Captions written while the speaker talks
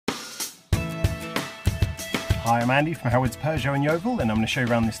Hi, I'm Andy from Howard's Peugeot in Yeovil, and I'm going to show you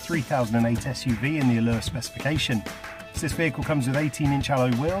around this 3008 SUV in the Allure specification. So this vehicle comes with 18-inch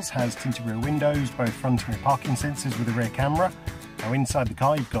alloy wheels, has tinted rear windows, both front and rear parking sensors with a rear camera. Now inside the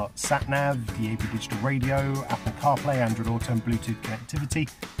car you've got sat-nav, DAB digital radio, Apple CarPlay, Android Auto and Bluetooth connectivity.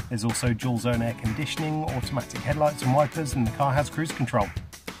 There's also dual zone air conditioning, automatic headlights and wipers, and the car has cruise control.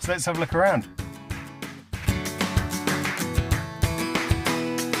 So let's have a look around.